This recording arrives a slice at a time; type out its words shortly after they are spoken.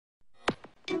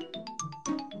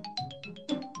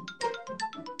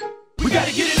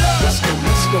gotta get it up. Let's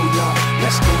go, y'all.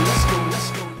 Let's go, let's go,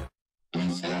 let's go.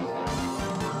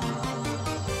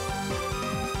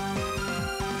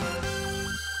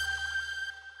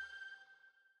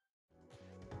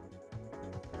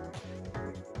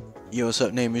 Yo, what's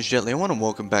up? Name is Jetly. I want to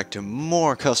welcome back to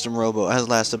more Custom Robo. As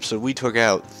last episode, we took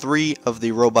out 3 of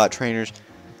the robot trainers.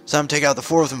 It's time to take out the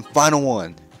 4th and final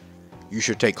one. You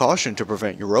should take caution to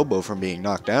prevent your Robo from being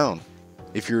knocked down.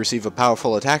 If you receive a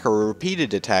powerful attack or a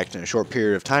repeated attack in a short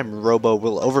period of time, your Robo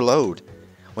will overload.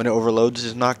 When it overloads, it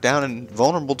is knocked down and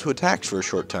vulnerable to attacks for a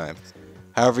short time.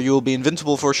 However, you will be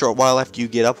invincible for a short while after you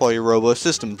get up while your Robo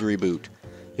systems reboot.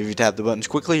 If you tap the buttons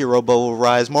quickly, your Robo will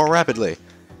rise more rapidly.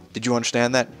 Did you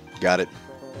understand that? Got it.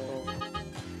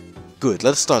 Good,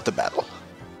 let's start the battle.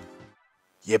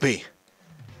 Yippee.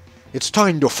 It's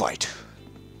time to fight.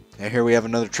 And here we have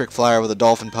another trick flyer with a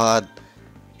dolphin pod.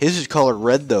 His is colored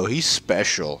red though, he's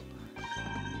special.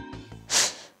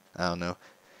 I don't know.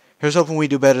 Here's hoping we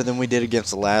do better than we did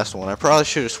against the last one. I probably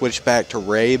should have switched back to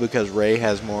Ray because Ray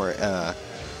has more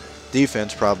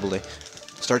defense probably.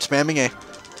 Start spamming A.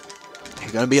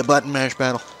 It's gonna be a button mash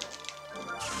battle.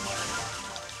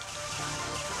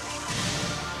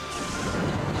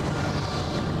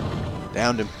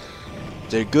 Downed him.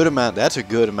 Did a good amount. That's a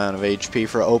good amount of HP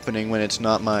for opening when it's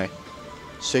not my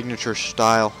signature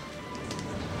style.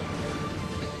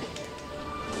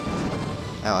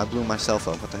 Ow, I blew myself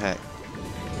up. What the heck?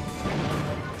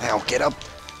 Ow, get up.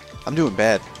 I'm doing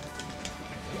bad.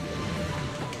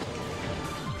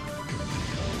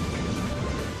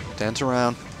 Dance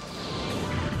around.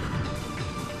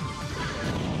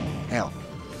 Ow.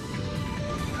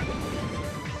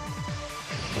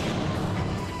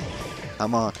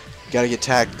 I'm on. Gotta get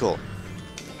tactical.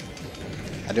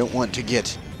 I don't want to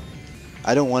get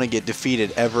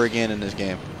defeated ever again in this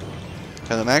game.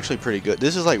 Because I'm actually pretty good.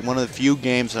 This is like one of the few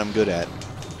games that I'm good at.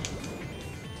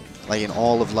 Like in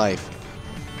all of life.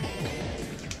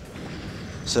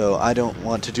 So I don't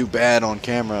want to do bad on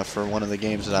camera for one of the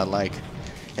games that I like.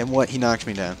 And what? He knocks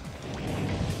me down.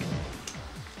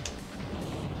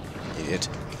 Idiot.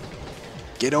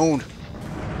 Get owned.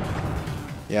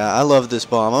 Yeah, I love this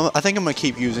bomb. I think I'm going to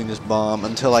keep using this bomb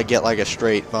until I get like a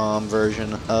straight bomb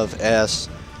version of S.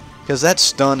 Because that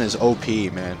stun is OP,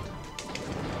 man.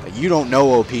 You don't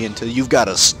know OP until you've got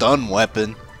a stun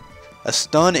weapon. A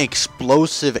stun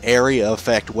explosive area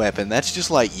effect weapon. That's just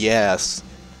like yes.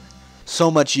 So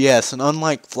much yes. And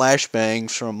unlike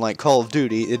flashbangs from like Call of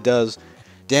Duty, it does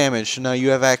damage. So now you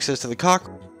have access to the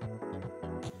cockroach.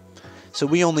 So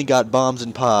we only got bombs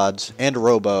and pods, and a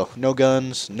Robo. No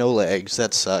guns, no legs,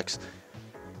 that sucks.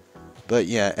 But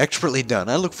yeah, expertly done.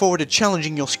 I look forward to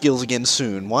challenging your skills again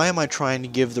soon. Why am I trying to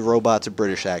give the robots a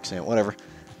British accent? Whatever.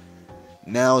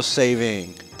 Now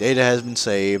saving. Data has been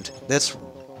saved. That's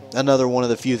another one of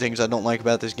the few things I don't like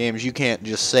about this game, is you can't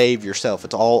just save yourself.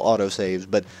 It's all autosaves,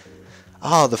 but...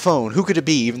 Ah, the phone. Who could it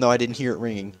be, even though I didn't hear it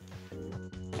ringing?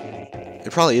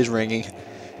 It probably is ringing.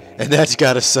 And that's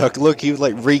gotta suck. Look, he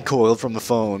like recoiled from the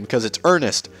phone because it's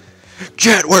Ernest.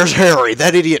 Jet, where's Harry?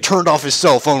 That idiot turned off his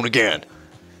cell phone again.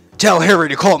 Tell Harry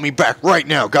to call me back right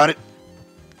now. Got it?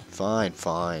 Fine,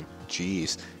 fine.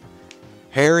 Jeez.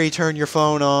 Harry, turn your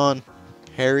phone on.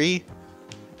 Harry?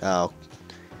 Oh.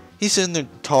 He's sitting there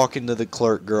talking to the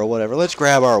clerk girl, whatever. Let's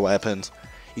grab our weapons.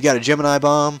 You got a Gemini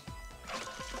bomb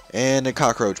and a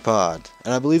cockroach pod.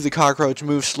 And I believe the cockroach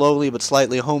moves slowly but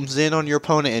slightly, homes in on your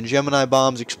opponent, and Gemini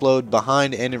bombs explode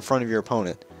behind and in front of your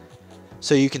opponent.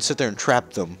 So you can sit there and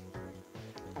trap them.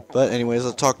 But anyways,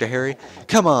 let's talk to Harry.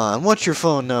 Come on, what's your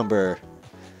phone number?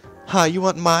 Huh, you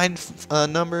want mine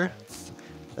number?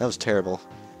 That was terrible.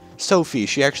 Sophie,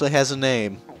 she actually has a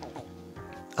name.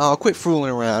 Oh, quit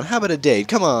fooling around. How about a date?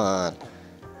 Come on.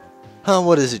 Huh,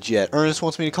 what is it, Jet? Ernest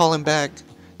wants me to call him back?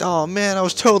 Oh man, I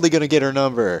was totally gonna get her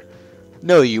number.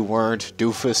 No, you weren't,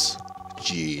 doofus.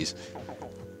 Jeez.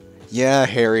 Yeah,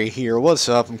 Harry here. What's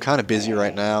up? I'm kind of busy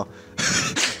right now.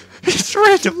 It's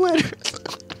random letters.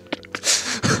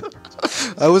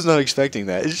 I was not expecting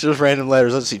that. It's just random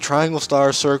letters. Let's see. Triangle,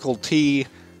 star, circle, T.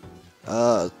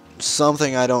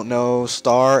 Something I don't know.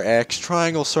 Star, X.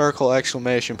 Triangle, circle,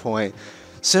 exclamation point.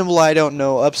 Symbol I don't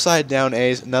know. Upside down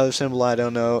A. Another symbol I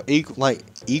don't know.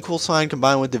 Equal sign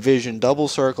combined with division. Double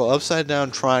circle. Upside down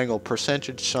triangle.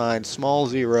 Percentage sign. Small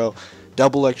 0.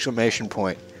 Double exclamation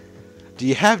point. Do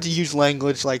you have to use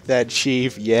language like that,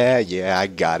 Chief? Yeah, I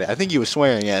got it. I think he was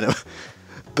swearing at him.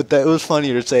 But that was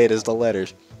funnier to say it as the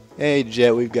letters. Hey,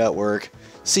 Jet, we've got work.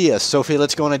 See ya, Sophie.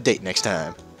 Let's go on a date next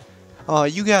time. Aw,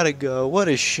 you gotta go. What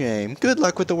a shame. Good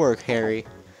luck with the work, Harry.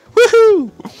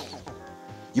 Woohoo!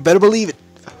 You better believe it.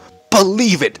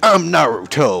 Believe it! I'm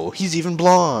Naruto! He's even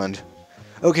blonde.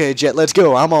 Okay, Jet, let's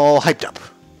go. I'm all hyped up.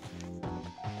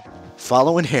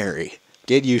 Following Harry.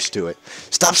 Get used to it.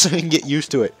 Stop saying get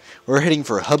used to it. We're heading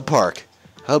for Hub Park.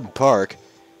 Hub Park?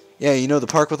 Yeah, you know the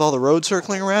park with all the roads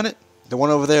circling around it? The one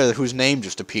over there whose name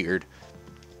just appeared.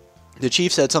 The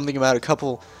chief said something about a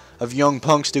couple of young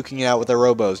punks duking it out with their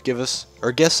robos.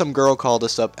 Guess some girl called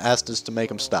us up, asked us to make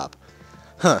them stop.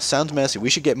 Huh, sounds messy.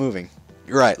 We should get moving.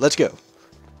 You're right, let's go.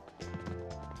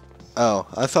 Oh,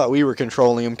 I thought we were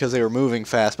controlling them because they were moving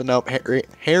fast, but nope,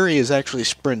 Harry is actually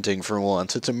sprinting for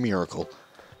once. It's a miracle.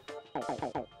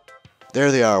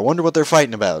 There they are. Wonder what they're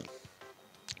fighting about.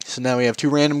 So now we have two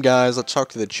random guys. Let's talk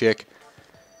to the chick.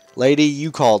 Lady,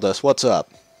 you called us. What's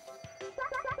up?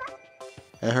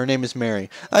 And her name is Mary.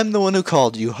 I'm the one who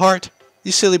called you, Heart.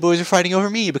 These silly boys are fighting over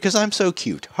me because I'm so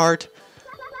cute, Heart.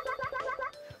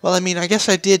 Well, I mean, I guess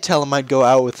I did tell them I'd go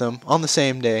out with them on the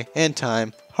same day and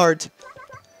time, Heart.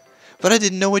 But I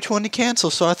didn't know which one to cancel,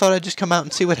 so I thought I'd just come out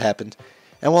and see what happened.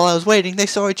 And while I was waiting, they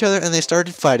saw each other and they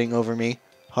started fighting over me,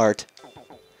 Heart.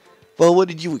 Well, what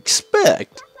did you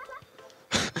expect?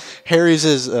 Harry's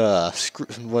as,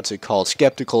 what's it called,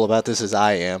 skeptical about this as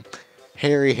I am.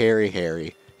 Harry.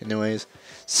 Anyways,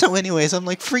 I'm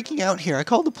like freaking out here. I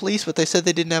called the police, but they said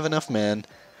they didn't have enough men.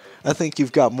 I think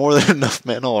you've got more than enough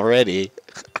men already.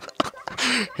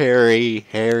 Harry,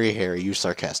 you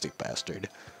sarcastic bastard.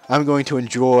 I'm going to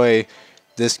enjoy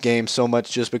this game so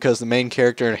much just because the main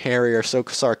character and Harry are so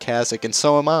sarcastic, and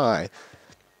so am I.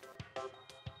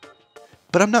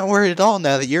 But I'm not worried at all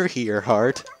now that you're here,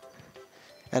 Heart.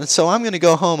 And so I'm going to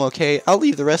go home, okay? I'll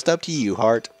leave the rest up to you,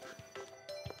 Heart.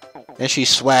 And she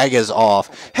swaggers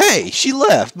off. Hey, she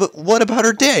left, but what about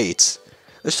her dates?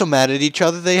 They're so mad at each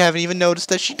other they haven't even noticed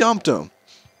that she dumped them.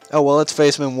 Oh, well, let's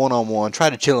face them one-on-one. Try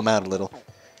to chill them out a little.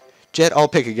 Jet, I'll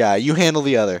pick a guy. You handle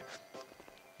the other.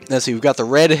 Let's see, we've got the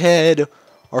redhead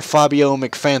or Fabio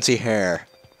McFancyhair.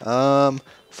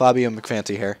 Fabio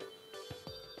McFancyhair.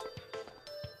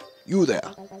 You there.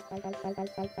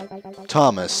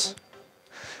 Thomas.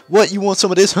 What, you want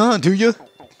some of this, huh, do you?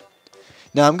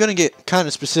 Now, I'm going to get kind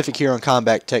of specific here on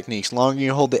combat techniques. Longer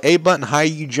you hold the A button, higher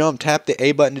you jump, tap the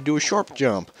A button to do a short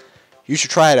jump. You should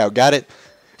try it out, got it?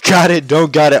 Got it,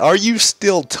 don't got it. Are you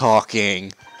still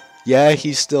talking? Yeah,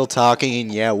 he's still talking,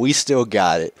 and yeah, we still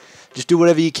got it. Just do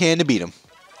whatever you can to beat him.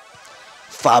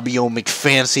 Fabio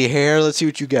McFancyhair, let's see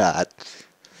what you got.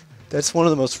 That's one of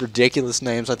the most ridiculous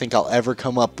names I think I'll ever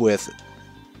come up with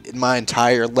in my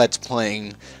entire Let's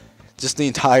Playing. Just the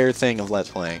entire thing of Let's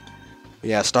Playing. But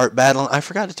yeah, start battling. I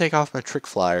forgot to take off my trick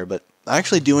flyer, but I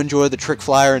actually do enjoy the trick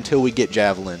flyer until we get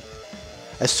javelin.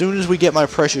 As soon as we get my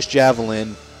precious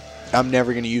javelin, I'm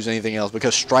never going to use anything else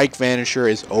because Strike Vanisher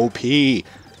is OP.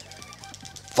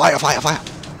 Fire.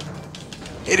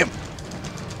 Hit him.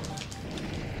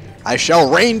 I shall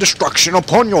rain destruction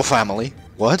upon your family.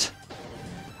 What?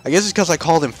 I guess it's because I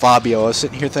called him Fabio. I was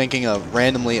sitting here thinking of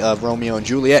randomly of Romeo and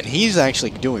Juliet, and he's actually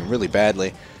doing really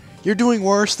badly. You're doing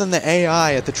worse than the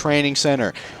AI at the training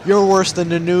center. You're worse than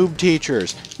the noob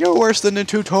teachers. You're worse than the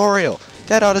tutorial.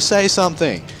 That ought to say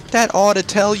something. That ought to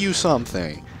tell you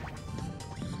something.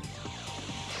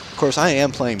 Of course, I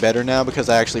am playing better now because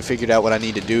I actually figured out what I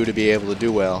need to do to be able to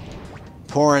do well.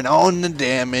 Pouring on the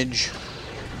damage.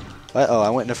 Uh-oh, I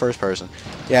went into first person.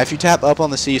 Yeah, if you tap up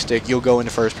on the C stick, you'll go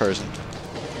into first person.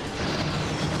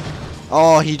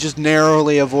 Oh, he just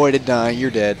narrowly avoided dying.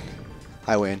 You're dead.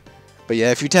 I win. But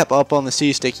yeah, if you tap up on the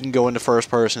C stick, you can go into first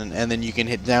person, and then you can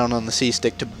hit down on the C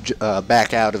stick to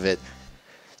back out of it.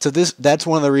 So that's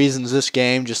one of the reasons this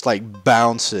game just like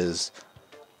bounces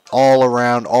all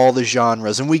around all the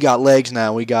genres. And we got legs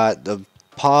now. We got the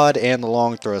pod and the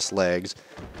long thrust legs.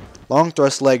 Long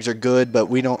thrust legs are good, but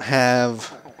we don't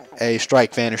have a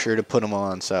Strike Vanisher to put them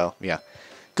on, so yeah.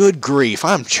 Good grief,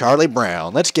 I'm Charlie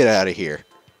Brown. Let's get out of here.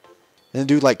 And the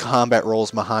dude like combat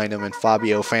rolls behind him, and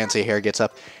Fabio McFancyhair gets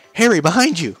up. Harry,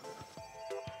 behind you!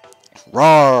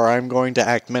 Roar, I'm going to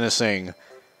act menacing.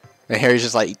 And Harry's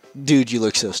just like, dude, you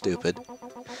look so stupid.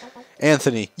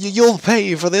 Anthony, you'll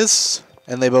pay for this!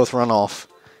 And they both run off.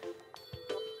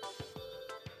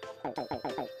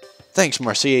 Thanks,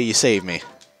 Marcia, you saved me.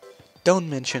 Don't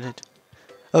mention it.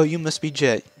 Oh, you must be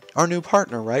Jet. Our new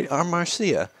partner, right? Our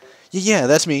Marcia. Yeah,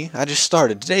 that's me. I just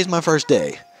started. Today's my first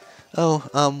day.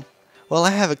 Oh, well,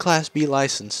 I have a Class B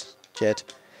license, Jet.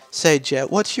 Say,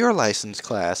 Jet, what's your license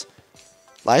class?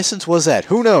 License was that?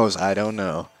 Who knows? I don't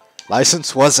know.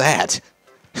 License was that.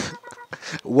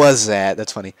 Was that?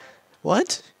 That's funny.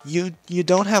 What? You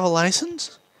don't have a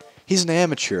license? He's an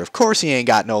amateur. Of course he ain't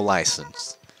got no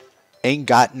license. Ain't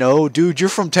got no? Dude, you're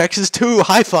from Texas too.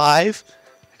 High five.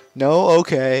 No?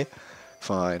 Okay.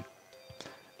 Fine.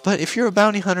 But if you're a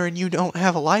bounty hunter and you don't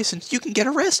have a license, you can get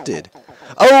arrested.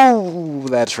 Oh,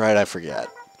 that's right, I forget.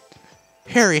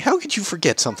 Harry, how could you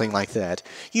forget something like that?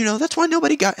 You know, that's why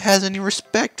nobody has any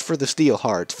respect for the Steel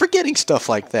Hearts. Forgetting stuff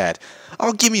like that.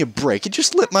 Oh, give me a break. It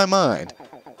just slipped my mind.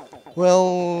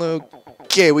 Well,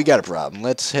 okay, we got a problem.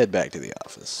 Let's head back to the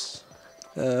office.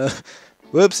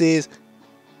 Whoopsies.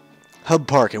 Hub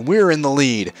Park, and we're in the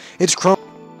lead. It's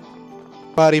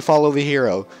Body follow the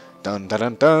hero. Dun dun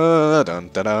dun dun dun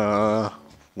dun dun.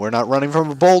 We're not running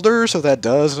from a boulder, so that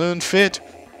doesn't fit.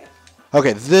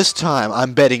 Okay, this time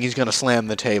I'm betting he's gonna slam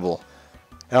the table.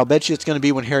 And I'll bet you it's gonna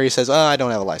be when Harry says, I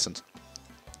don't have a license.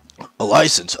 A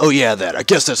license? Oh yeah, that. I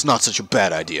guess that's not such a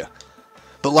bad idea.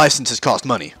 But licenses cost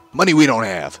money. Money we don't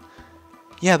have.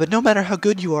 Yeah, but no matter how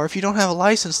good you are, if you don't have a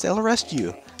license, they'll arrest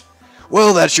you.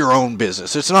 Well, that's your own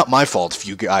business. It's not my fault if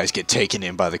you guys get taken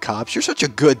in by the cops. You're such a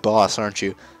good boss, aren't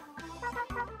you?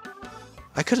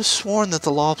 I could have sworn that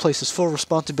the law places full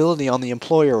responsibility on the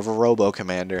employer of a Robo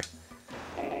Commander.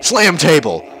 Slam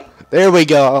table! There we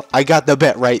go. I got the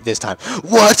bet right this time.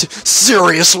 What?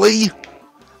 Seriously?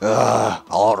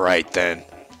 Alright then.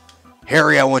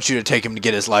 Harry, I want you to take him to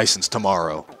get his license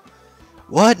tomorrow.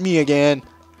 What? Me again?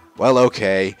 Well,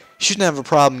 okay. You shouldn't have a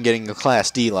problem getting a Class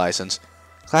D license.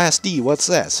 Class D, what's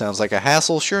that? Sounds like a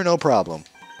hassle? Sure, no problem.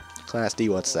 Class D,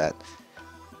 what's that?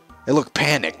 They look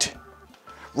panicked.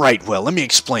 Right, well, let me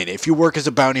explain it. If you work as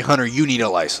a bounty hunter, you need a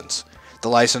license. The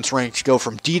license ranks go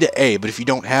from D to A, but if you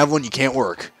don't have one, you can't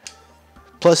work.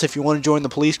 Plus, if you want to join the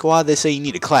police squad, they say you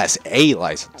need a Class A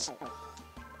license.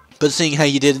 But seeing how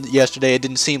you did yesterday, it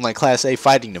didn't seem like Class A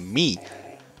fighting to me.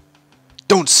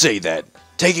 Don't say that.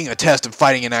 Taking a test and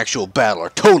fighting an actual battle are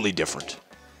totally different.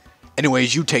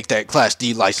 Anyways, you take that Class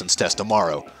D license test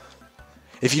tomorrow.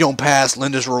 If you don't pass,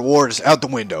 Linda's reward is out the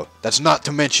window. That's not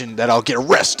to mention that I'll get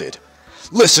arrested.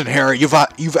 Listen, Harry, you've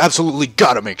absolutely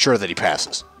got to make sure that he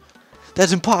passes.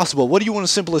 That's impossible. What do you want a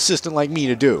simple assistant like me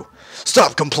to do?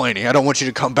 Stop complaining. I don't want you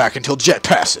to come back until Jet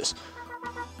passes.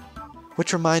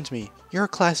 Which reminds me, you're a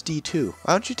Class D too.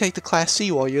 Why don't you take the Class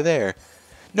C while you're there?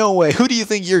 No way. Who do you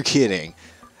think you're kidding?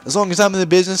 As long as I'm in the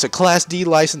business, a Class D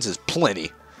license is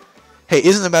plenty. Hey,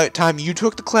 isn't it about time you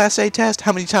took the Class A test?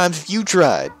 How many times have you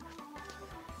tried?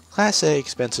 Class A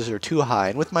expenses are too high,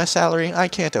 and with my salary, I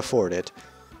can't afford it.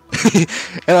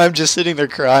 And I'm just sitting there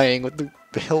crying with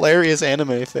the hilarious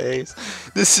anime face.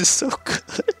 This is so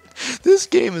good. This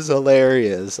game is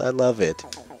hilarious. I love it.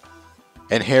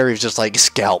 And Harry's just like,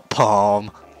 scalp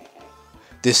palm.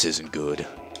 This isn't good.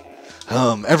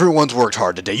 Everyone's worked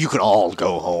hard today. You can all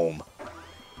go home.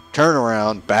 Turn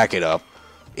around, back it up.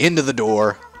 Into the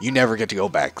door. You never get to go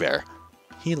back there.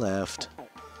 He left.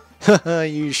 Haha,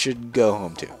 you should go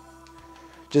home too.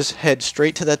 Just head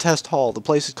straight to that test hall. The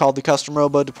place is called the Custom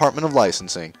Robo Department of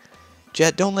Licensing.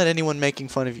 Jet, don't let anyone make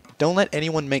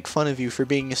fun of you for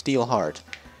being a Steel Heart.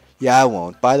 Yeah, I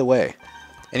won't. By the way,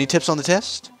 any tips on the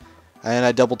test? And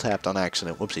I double tapped on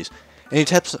accident. Whoopsies. Any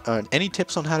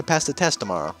tips on how to pass the test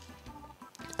tomorrow?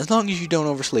 As long as you don't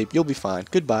oversleep, you'll be fine.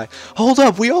 Goodbye. Hold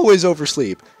up, we always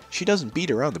oversleep. She doesn't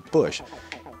beat around the bush.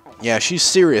 Yeah, she's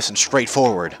serious and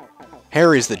straightforward.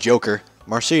 Harry's the joker.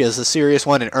 Marcia's the serious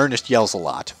one, and Ernest yells a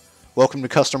lot. Welcome to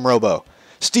Custom Robo.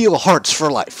 Steel Hearts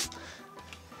for life.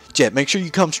 Jet, make sure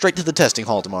you come straight to the testing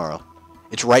hall tomorrow.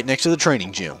 It's right next to the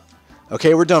training gym.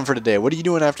 Okay, we're done for today. What are you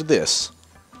doing after this?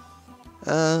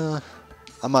 I'm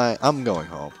going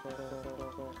home.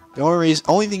 The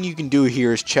only thing you can do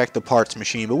here is check the parts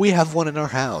machine, but we have one in our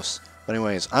house. But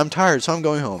anyways, I'm tired, so I'm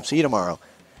going home. See you tomorrow.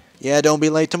 Yeah, don't be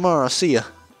late tomorrow. See ya.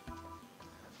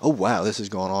 Oh wow, this is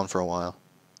going on for a while.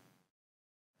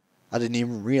 I didn't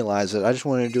even realize it. I just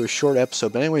wanted to do a short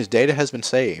episode. But anyways, data has been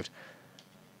saved.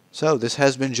 So, this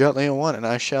has been Jetland1, and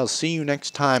I shall see you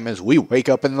next time as we wake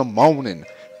up in the morning.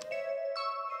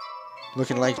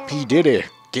 Looking like P. Diddy,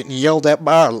 getting yelled at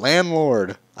by our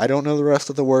landlord. I don't know the rest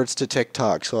of the words to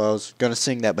TikTok, so I was going to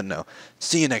sing that, but no.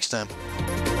 See you next time.